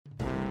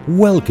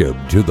Welcome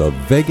to the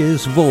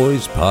Vegas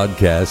Voice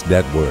Podcast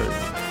Network.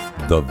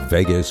 The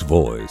Vegas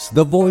Voice,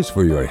 the voice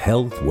for your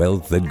health,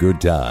 wealth, and good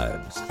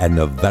times, and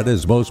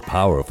Nevada's most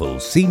powerful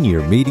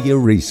senior media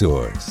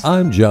resource.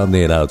 I'm John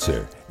the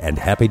Announcer, and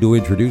happy to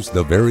introduce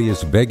the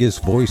various Vegas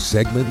Voice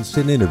segments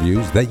and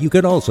interviews that you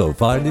can also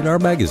find in our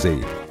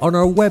magazine, on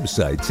our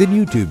websites and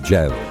YouTube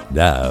channel.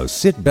 Now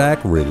sit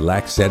back,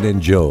 relax, and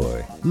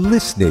enjoy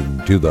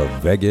listening to the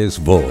Vegas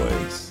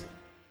Voice.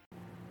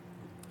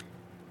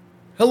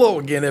 Hello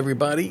again,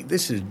 everybody.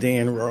 This is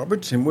Dan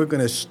Roberts, and we're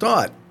going to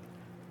start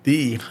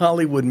the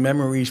Hollywood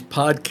Memories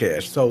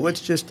podcast. So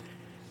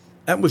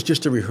that was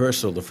just a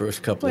rehearsal the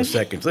first couple of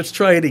seconds. Let's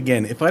try it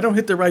again. If I don't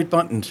hit the right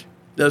buttons, it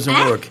doesn't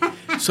work.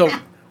 So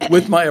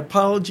with my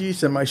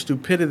apologies and my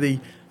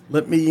stupidity,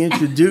 let me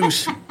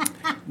introduce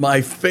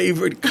my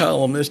favorite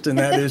columnist, and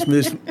that is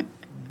Miss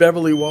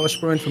Beverly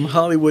Washburn from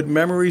Hollywood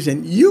Memories,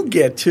 and you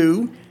get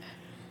to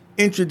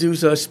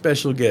introduce our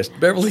special guest.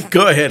 Beverly,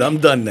 go ahead. I'm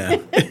done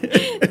now.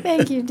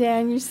 Thank you,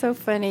 Dan. You're so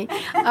funny.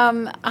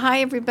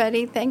 Hi,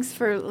 everybody. Thanks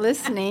for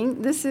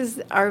listening. This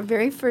is our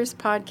very first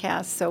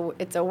podcast, so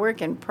it's a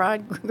work in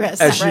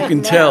progress. As right you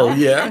can now. tell,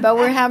 yeah. But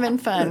we're having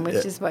fun,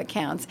 which is what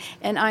counts.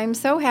 And I'm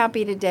so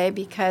happy today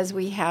because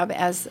we have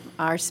as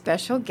our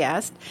special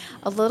guest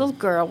a little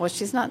girl. Well,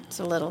 she's not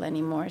so little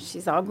anymore.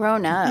 She's all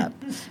grown up.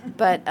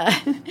 But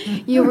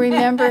you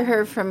remember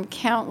her from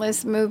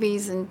countless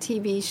movies and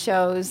TV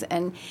shows,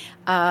 and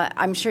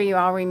I'm sure you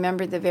all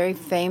remember the very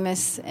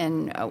famous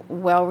and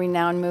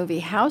well-renowned movie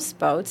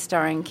Houseboat,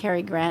 starring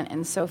Cary Grant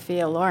and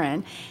Sophia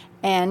Loren.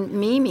 And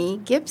Mimi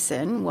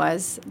Gibson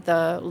was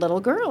the little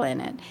girl in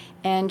it.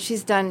 And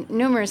she's done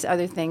numerous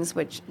other things,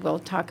 which we'll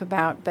talk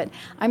about. But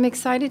I'm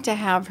excited to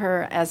have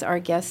her as our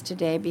guest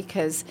today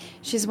because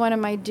she's one of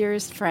my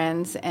dearest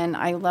friends, and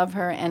I love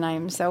her, and I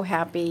am so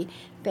happy.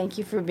 Thank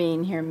you for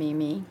being here,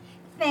 Mimi.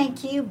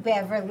 Thank you,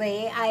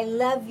 Beverly. I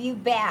love you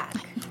back.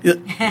 Yeah,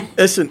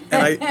 listen,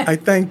 and I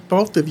thank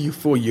both of you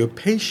for your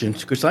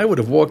patience, because I would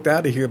have walked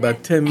out of here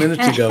about 10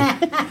 minutes ago.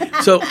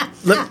 So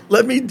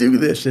let me do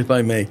this, if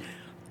I may.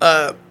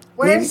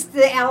 Where's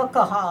the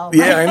alcohol?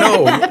 Yeah, I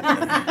know.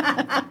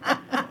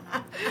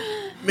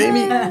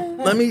 Maybe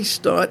let me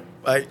start.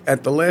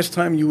 At the last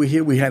time you were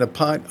here, we had a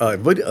video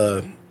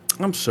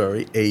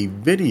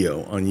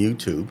on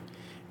YouTube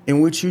in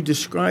which you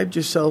described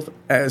yourself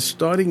as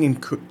starting in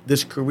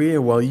this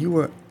career while you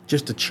were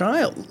just a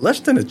child, less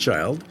than a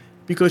child,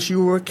 because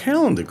you were a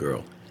calendar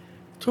girl.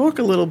 Talk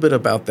a little bit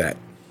about that.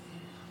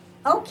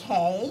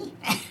 Okay.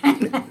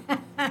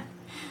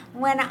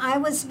 When I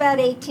was about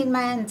 18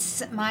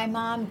 months, my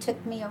mom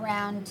took me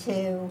around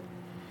to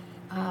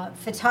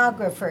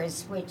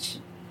photographers, which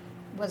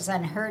was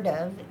unheard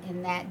of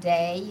in that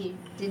day. You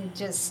didn't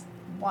just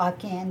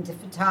walk into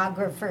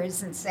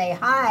photographers and say,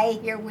 "Hi,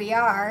 here we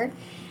are."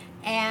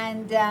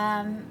 And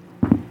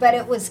but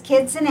it was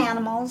kids and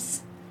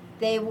animals.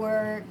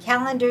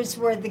 Calendars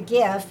were the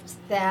gift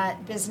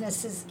that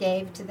businesses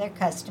gave to their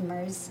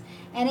customers,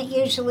 and it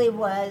usually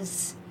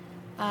was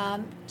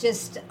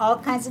just all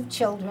kinds of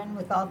children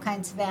with all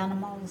kinds of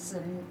animals,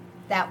 and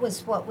that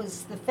was what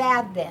was the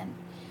fad then.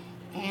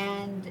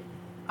 And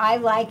I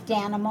liked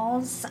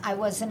animals. I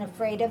wasn't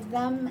afraid of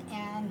them,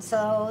 and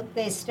so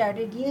they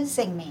started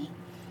using me.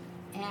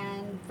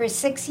 And for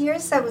 6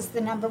 years, I was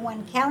the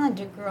 #1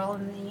 calendar girl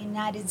in the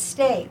United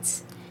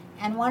States.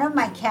 And one of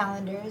my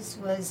calendars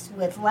was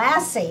with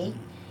Lassie,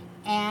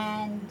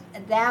 and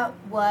that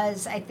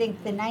was, I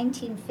think, the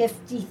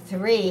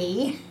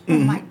 1953, oh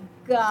my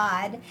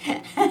God,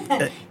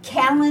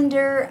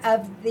 calendar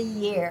of the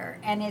year.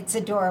 And it's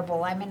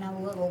adorable. I'm in a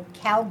little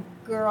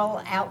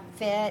cowgirl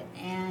outfit,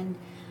 and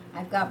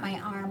I've got my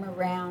arm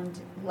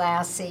around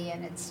Lassie,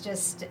 and it's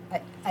just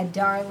a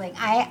darling.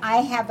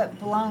 I have it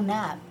blown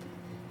up.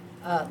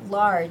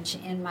 Large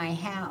in my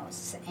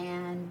house,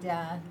 and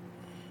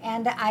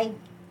I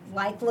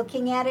like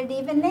looking at it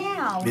even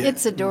now.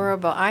 It's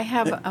adorable. I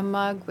have a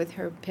mug with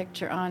her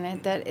picture on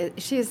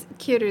it. She's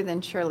cuter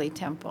than Shirley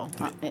Temple.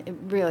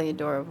 Really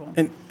adorable.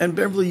 And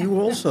Beverly, you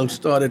also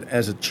started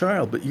as a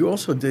child, but you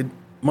also did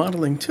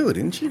modeling too,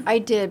 didn't you? I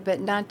did, but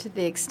not to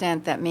the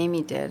extent that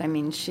Mimi did. I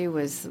mean, she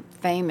was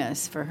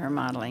famous for her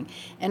modeling.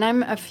 And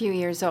I'm a few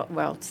years old,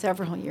 well,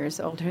 several years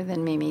older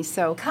than Mimi,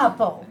 so...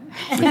 Couple.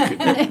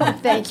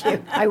 Thank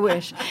you. I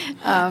wish.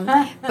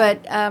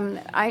 But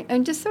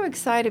I'm just so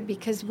excited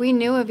because we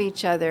knew of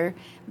each other,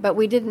 but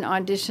we didn't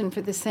audition for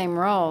the same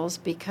roles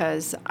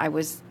because I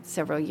was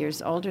several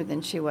years older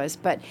than she was.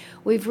 But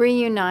we've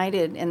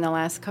reunited in the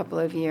last couple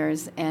of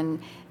years, and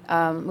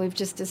we've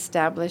just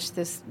established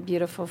this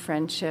beautiful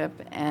friendship,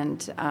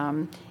 and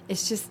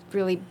it's just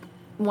really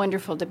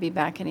wonderful to be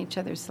back in each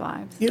other's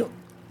lives. You know,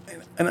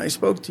 and I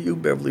spoke to you,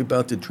 Beverly,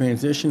 about the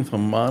transition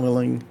from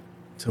modeling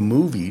to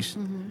movies.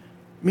 Mm-hmm.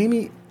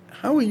 Mimi,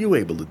 how were you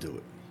able to do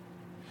it?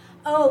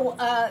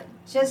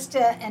 Just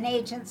an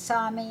agent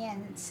saw me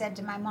and said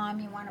to my mom,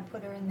 "You want to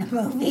put her in the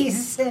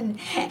movies?" And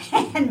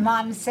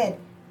Mom said,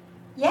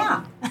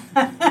 "Yeah."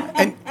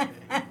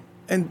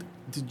 And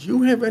did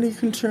you have any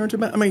concerns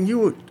about? I mean, you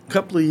were a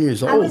couple of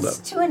years I old. was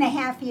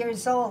 2.5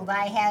 years old.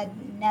 I had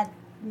nothing.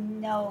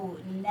 No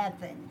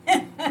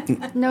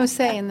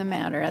say in the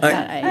matter at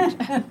that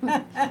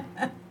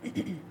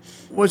age.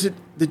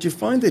 Did you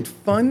find it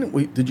fun?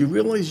 Did you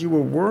realize you were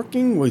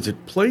working? Was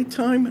it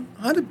playtime?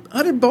 How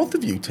did both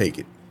of you take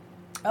it?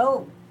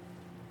 Oh,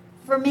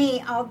 for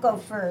me, I'll go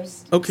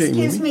first. Okay,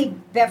 Excuse Mimi. me,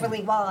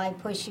 Beverly, while I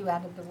push you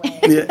out of the way.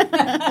 Yeah.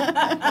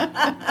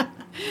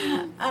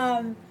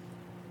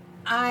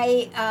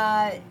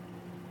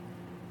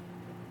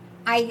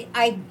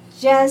 I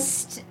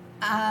just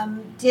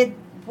did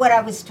what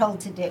I was told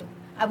to do.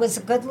 I was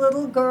a good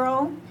little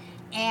girl,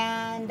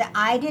 and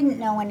I didn't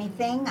know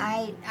anything.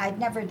 I'd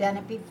never done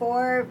it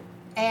before,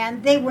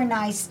 and they were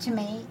nice to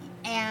me.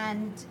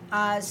 And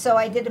so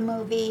I did a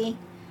movie,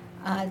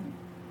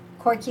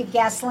 Corky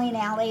Gasoline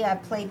Alley. I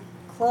played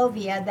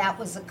Clovia. That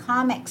was a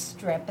comic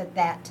strip at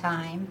that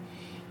time.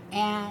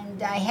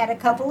 And I had a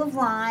couple of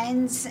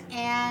lines,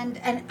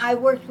 and I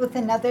worked with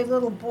another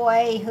little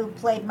boy who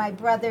played my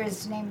brother.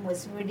 His name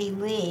was Rudy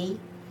Lee.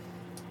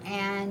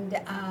 And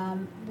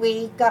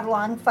we got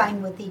along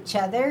fine with each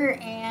other,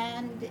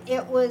 and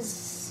it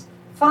was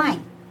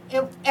fine.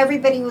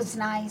 Everybody was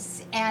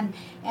nice, and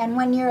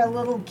when you're a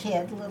little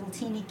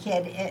teeny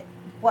kid,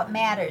 what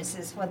matters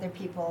is whether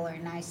people are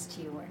nice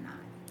to you or not.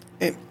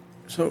 And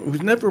so it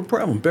was never a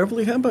problem.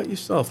 Beverly, how about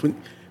yourself?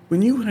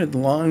 When you had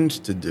lines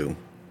to do,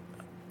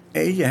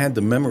 you had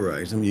to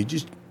memorize them. You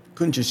just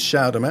couldn't just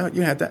shout them out.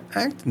 You had to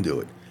act and do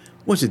it.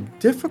 Was it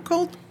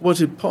difficult?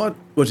 Was it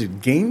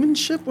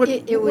gamemanship? What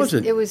was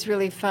it? It was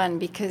really fun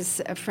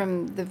because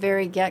from the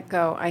very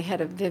get-go, I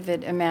had a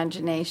vivid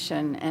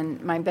imagination.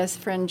 And my best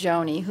friend,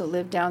 Joni, who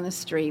lived down the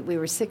street, we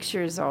were 6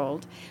 years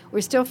old.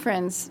 We're still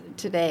friends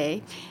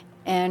today.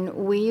 And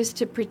we used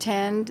to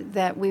pretend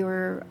that we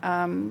were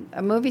a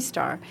movie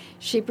star.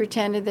 She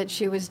pretended that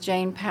she was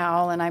Jane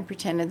Powell, and I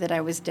pretended that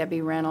I was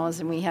Debbie Reynolds.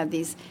 And we had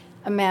these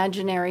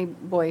imaginary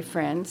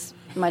boyfriends,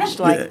 much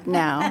like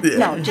now. Yeah.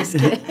 No, just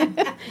kidding.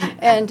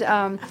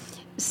 And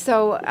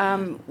so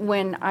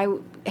when I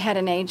had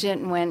an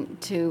agent and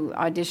went to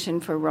audition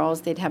for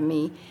roles, they'd have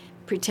me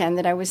pretend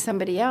that I was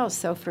somebody else.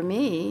 So for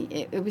me,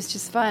 it was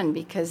just fun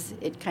because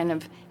it kind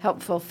of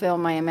helped fulfill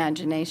my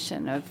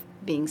imagination of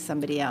being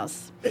somebody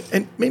else.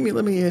 And maybe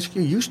let me ask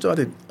you, you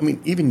started,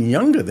 even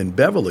younger than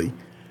Beverly.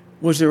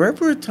 Was there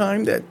ever a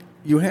time that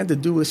you had to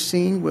do a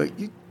scene where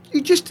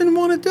you just didn't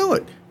want to do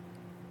it?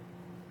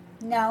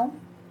 No.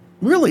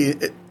 Really?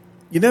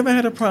 You never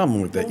had a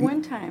problem with that? Well,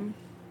 one time.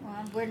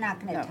 Well, we're not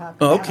going to talk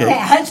Oh, about okay.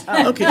 that.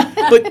 Okay,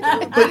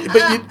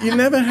 but you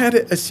never had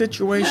a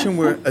situation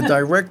where a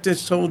director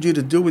told you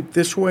to do it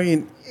this way,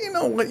 and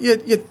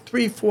you're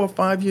 3, 4,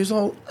 5 years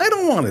old. I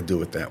don't want to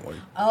do it that way.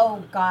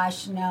 Oh,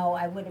 gosh, no.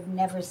 I would have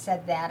never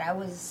said that. I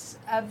was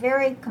a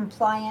very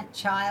compliant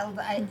child.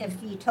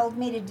 If you told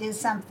me to do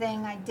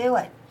something, I'd do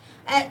it.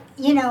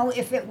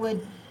 If it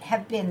would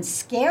have been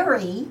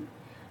scary,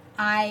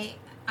 I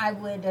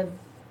would have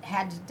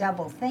had to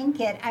double think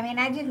it.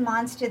 I did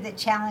Monster That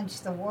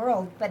Challenged the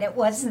World, but it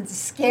wasn't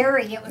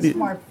scary. It was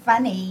more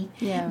funny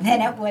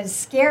than it was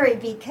scary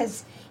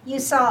because you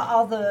saw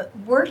all the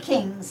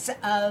workings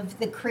of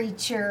the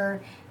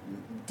creature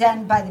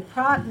done by the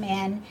prop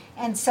men,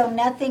 and so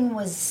nothing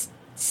was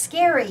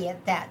scary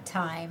at that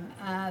time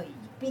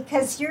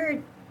because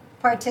you're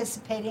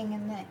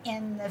participating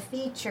in the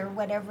feature,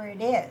 whatever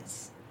it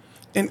is.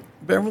 And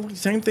Beverly,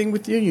 same thing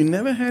with you. You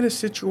never had a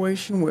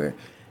situation where,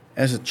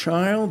 as a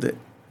child,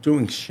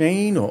 doing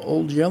Shane or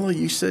Old Yeller,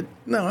 you said,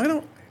 no, I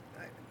don't,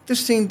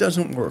 this scene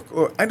doesn't work,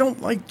 or I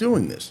don't like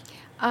doing this.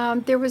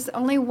 There was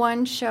only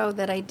one show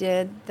that I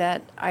did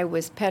that I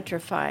was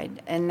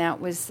petrified, and that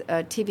was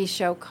a TV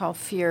show called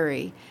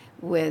Fury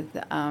with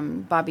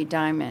Bobby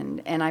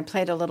Diamond. And I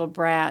played a little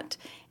brat,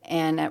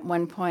 and at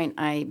one point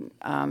I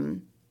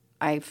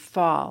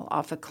fall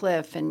off a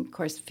cliff, and of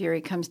course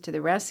Fury comes to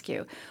the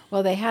rescue.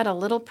 Well, they had a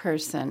little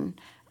person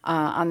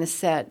on the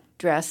set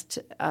dressed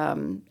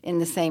in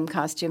the same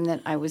costume that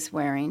I was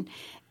wearing,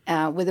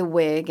 with a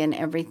wig and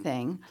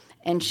everything.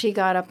 And she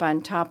got up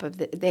on top of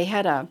they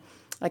had a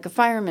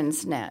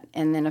fireman's net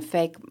and then a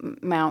fake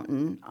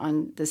mountain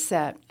on the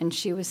set, and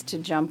she was to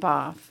jump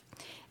off.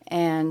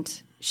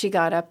 And she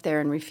got up there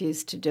and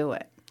refused to do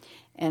it.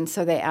 And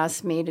so they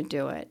asked me to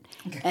do it.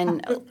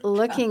 And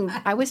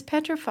I was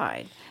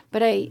petrified.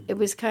 But it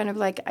was kind of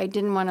like I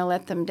didn't want to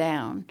let them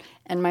down.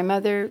 And my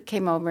mother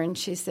came over and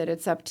she said,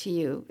 it's up to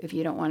you. If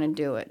you don't want to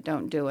do it,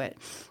 don't do it.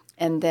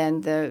 And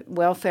then the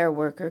welfare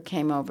worker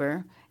came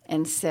over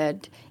and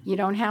said, you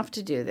don't have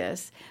to do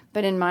this.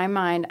 But in my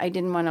mind, I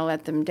didn't want to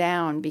let them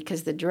down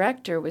because the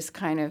director was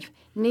kind of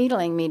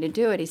needling me to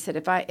do it. He said,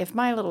 if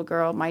my little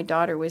girl, my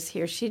daughter, was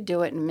here, she'd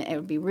do it and it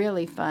would be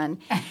really fun.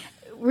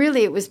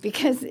 Really, it was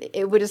because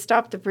it would have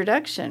stopped the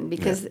production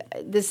because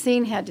the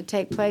scene had to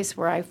take place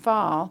where I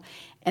fall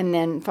and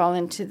then fall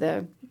into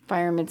the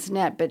fireman's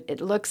net. But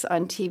it looks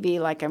on TV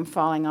like I'm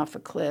falling off a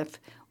cliff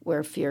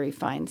where Fury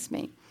finds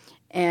me.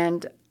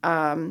 And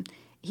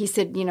he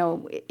said,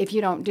 if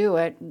you don't do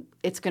it,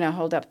 it's going to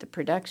hold up the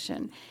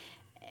production.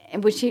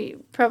 which he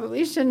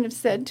probably shouldn't have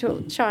said to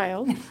a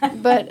child.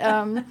 But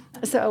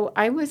so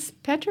I was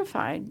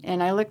petrified,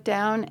 and I looked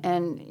down,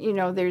 and,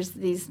 there's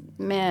these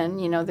men,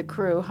 the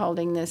crew,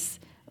 holding this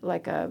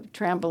like a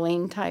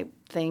trampoline-type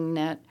thing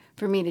net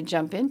for me to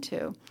jump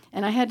into.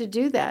 And I had to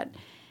do that.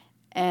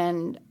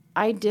 And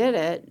I did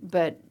it,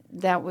 but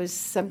that was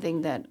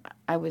something that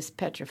I was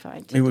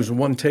petrified to do. It was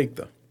one take,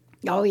 though.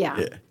 Oh,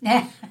 yeah.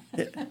 Yeah.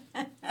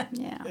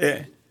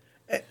 Yeah.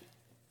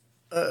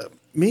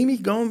 Mimi,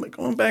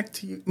 going back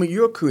to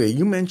your career,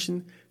 you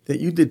mentioned that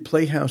you did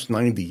Playhouse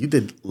 90. You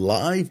did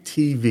live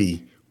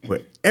TV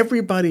where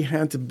everybody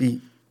had to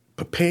be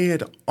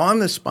prepared on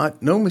the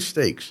spot, no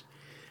mistakes.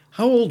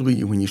 How old were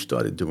you when you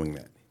started doing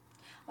that?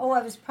 Oh,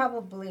 I was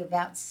probably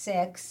about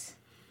 6.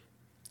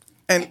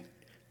 And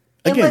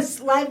again,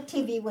 live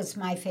TV was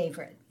my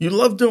favorite. You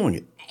loved doing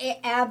it.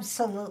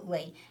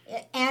 Absolutely.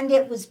 And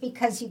it was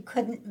because you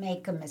couldn't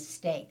make a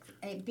mistake.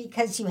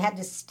 Because you had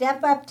to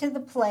step up to the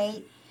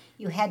plate.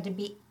 You had to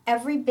be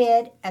every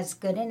bit as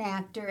good an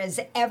actor as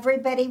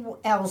everybody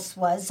else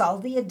was, all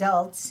the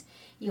adults.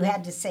 You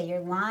had to say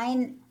your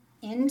line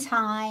in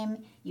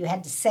time. You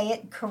had to say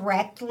it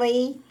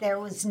correctly. There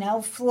was no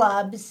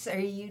flubs or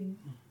you'd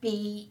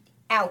be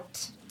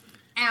out.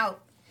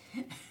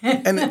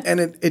 And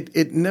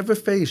it never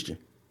fazed you.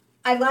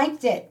 I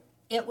liked it.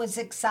 It was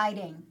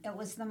exciting. It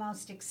was the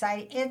most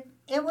exciting.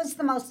 It was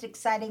the most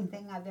exciting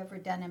thing I've ever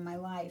done in my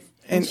life.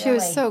 And she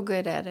was so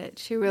good at it.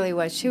 She really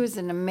was. She was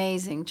an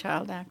amazing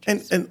child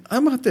actress. And how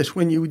about this?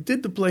 When you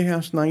did the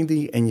Playhouse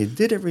 90 and you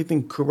did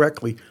everything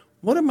correctly,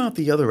 what about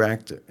the other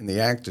actor and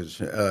the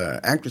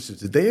actresses?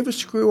 Did they ever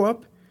screw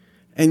up?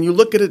 And you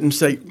look at it and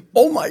say,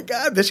 "Oh my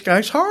God, this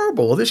guy's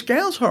horrible. Or this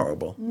gal's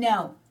horrible."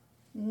 No.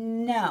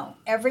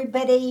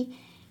 Everybody,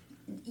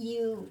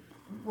 you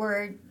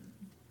were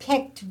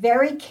picked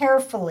very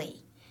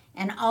carefully,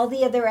 and all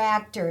the other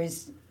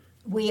actors,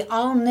 we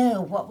all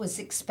knew what was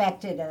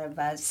expected of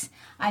us.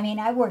 I mean,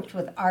 I worked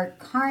with Art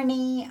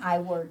Carney, I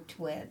worked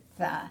with,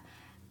 Piper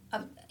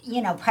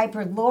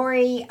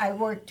Laurie, I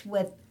worked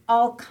with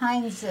all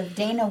kinds of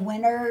Dana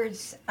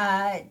Winters,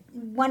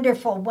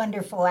 wonderful,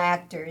 wonderful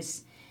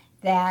actors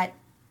that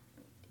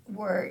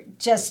were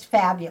just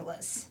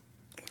fabulous.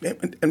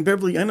 And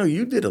Beverly, I know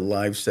you did a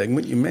live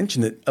segment. You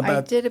mentioned it about.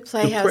 I did a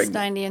Playhouse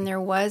 90, and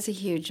there was a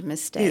huge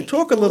mistake. Yeah,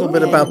 talk a little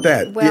bit about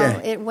that. Well,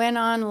 it went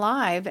on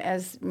live,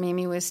 as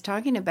Mimi was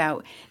talking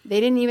about. They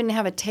didn't even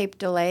have a tape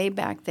delay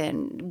back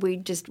then. We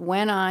just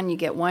went on. You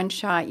get one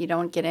shot. You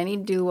don't get any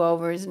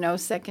do-overs, no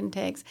second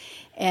takes.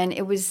 And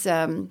it was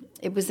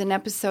an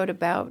episode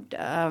about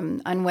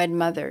unwed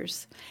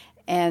mothers,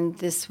 and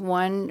this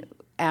one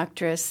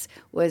actress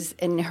was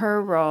in her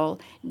role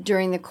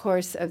during the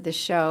course of the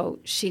show.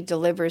 She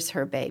delivers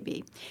her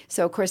baby.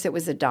 So, of course, it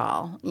was a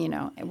doll,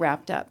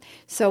 wrapped up.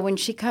 So when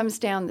she comes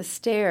down the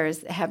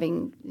stairs,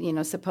 having,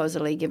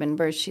 supposedly given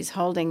birth, she's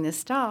holding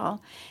this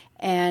doll,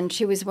 and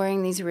she was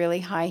wearing these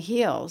really high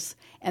heels.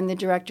 And the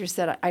director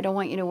said, "I don't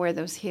want you to wear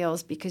those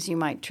heels because you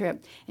might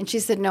trip." And she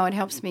said, "No, it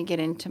helps me get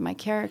into my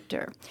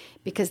character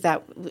because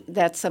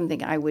that's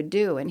something I would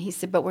do." And he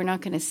said, "But we're not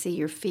going to see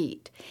your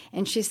feet."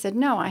 And she said,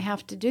 "No, I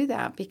have to do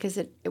that because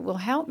it will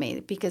help me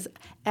because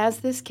as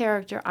this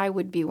character, I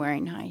would be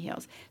wearing high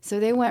heels." So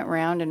they went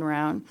round and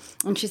round.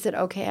 And she said,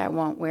 "Okay, I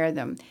won't wear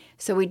them."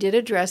 So we did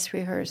a dress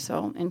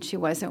rehearsal, and she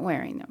wasn't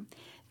wearing them.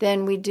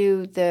 Then we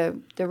do the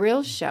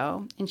real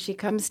show, and she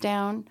comes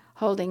down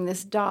holding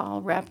this doll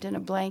wrapped in a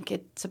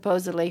blanket,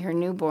 supposedly her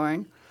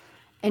newborn,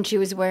 and she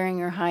was wearing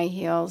her high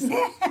heels,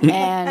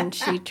 and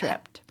she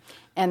tripped,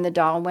 and the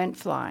doll went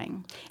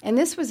flying. And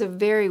this was a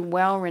very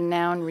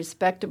well-renowned,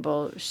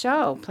 respectable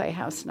show,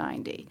 Playhouse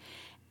 90,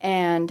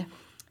 and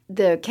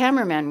the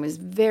cameraman was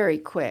very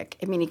quick.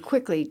 I mean, he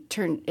quickly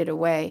turned it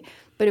away,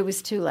 but it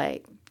was too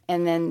late.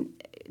 And then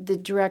the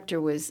director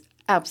was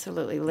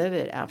absolutely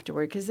livid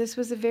afterward because this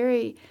was a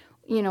very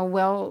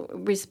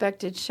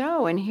well-respected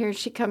show, and here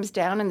she comes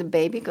down, and the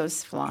baby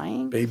goes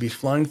flying. Baby's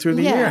flying through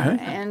the air, huh?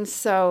 And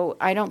so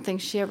I don't think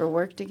she ever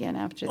worked again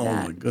after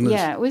that. Oh, my goodness.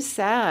 Yeah, it was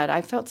sad.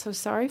 I felt so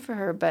sorry for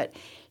her, but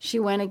she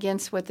went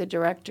against what the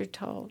director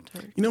told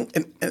her.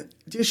 And it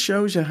just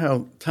shows you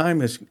how time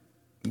has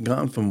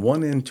gone from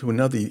one end to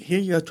another. Here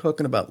you're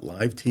talking about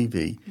live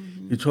TV.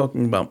 Mm-hmm. You're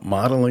talking about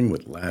modeling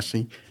with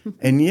Lassie.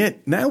 And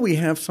yet now we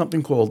have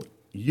something called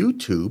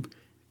YouTube.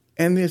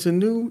 And there's a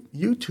new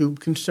YouTube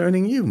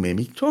concerning you,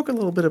 Mimi. Talk a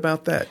little bit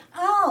about that.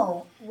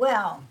 Oh,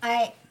 well,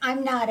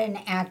 I'm not an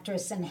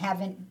actress and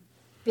haven't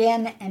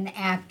been an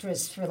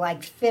actress for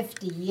like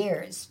 50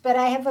 years. But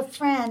I have a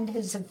friend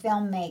who's a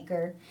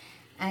filmmaker.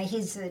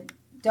 He's a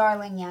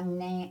darling young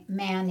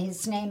man.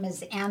 His name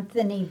is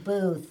Anthony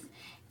Booth.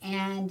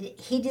 And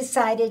he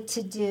decided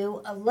to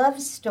do a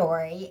love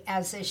story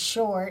as a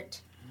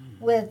short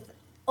with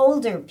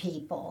older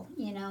people.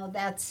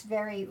 That's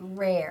very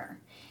rare.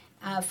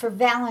 For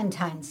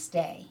Valentine's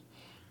Day.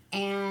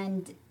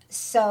 And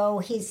so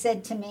he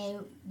said to me,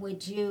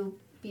 "Would you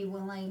be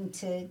willing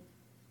to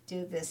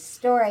do this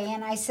story?"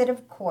 And I said,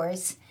 "Of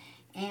course."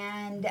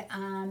 And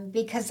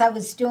because I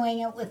was doing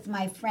it with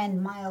my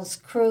friend Miles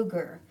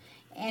Kruger.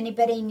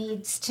 anybody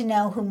needs to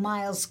know who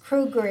Miles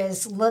Kruger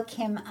is, look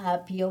him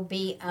up. You'll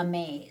be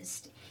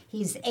amazed.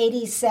 He's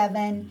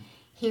 87.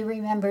 He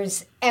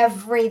remembers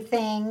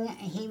everything.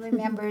 He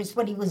remembers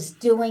what he was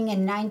doing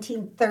in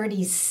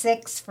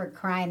 1936, for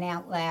crying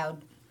out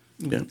loud.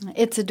 Yeah.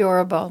 It's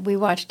adorable. We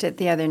watched it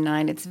the other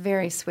night. It's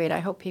very sweet. I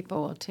hope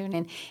people will tune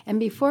in. And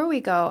before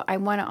we go, I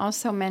want to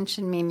also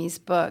mention Mimi's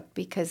book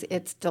because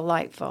it's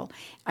delightful.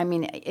 I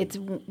mean, it's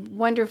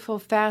wonderful,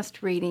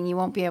 fast reading. You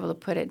won't be able to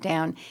put it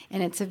down.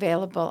 And it's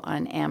available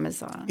on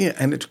Amazon. Yeah,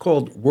 and it's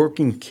called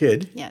Working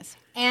Kid. Yes.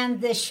 And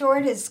the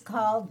short is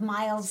called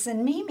Miles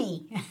and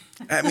Mimi.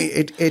 I mean,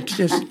 it's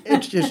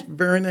just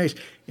very nice.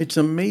 It's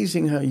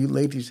amazing how you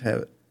ladies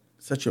have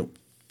such a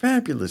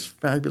fabulous,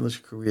 fabulous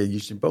career. You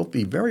should both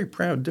be very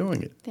proud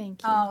doing it.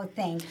 Thank you. Oh,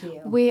 thank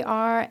you. We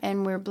are,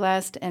 and we're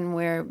blessed, and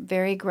we're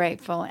very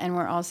grateful, and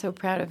we're also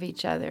proud of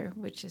each other,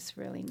 which is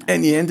really nice.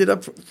 And you ended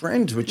up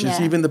friends, which is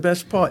Yeah. even the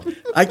best part.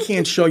 I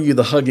can't show you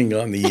the hugging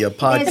on the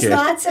podcast. There's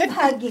lots of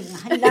hugging,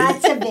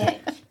 lots of it.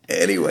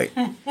 Anyway,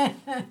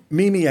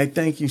 Mimi, I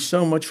thank you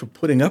so much for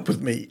putting up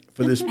with me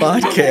for this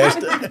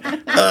podcast.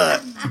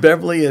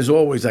 Beverly, as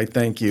always, I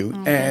thank you.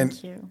 And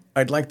thank you.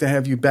 I'd like to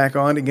have you back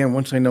on again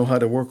once I know how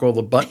to work all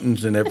the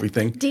buttons and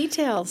everything.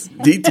 Details.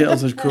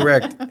 Details is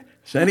correct.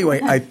 So anyway,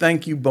 I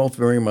thank you both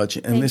very much.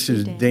 And Thank this you,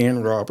 is Dan.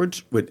 Dan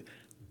Roberts with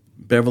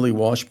Beverly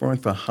Washburn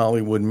for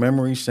Hollywood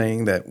Memories,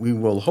 saying that we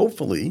will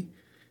hopefully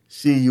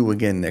see you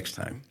again next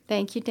time.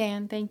 Thank you,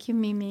 Dan. Thank you,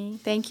 Mimi.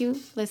 Thank you,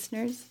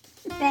 listeners.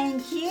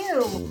 Thank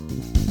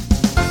you.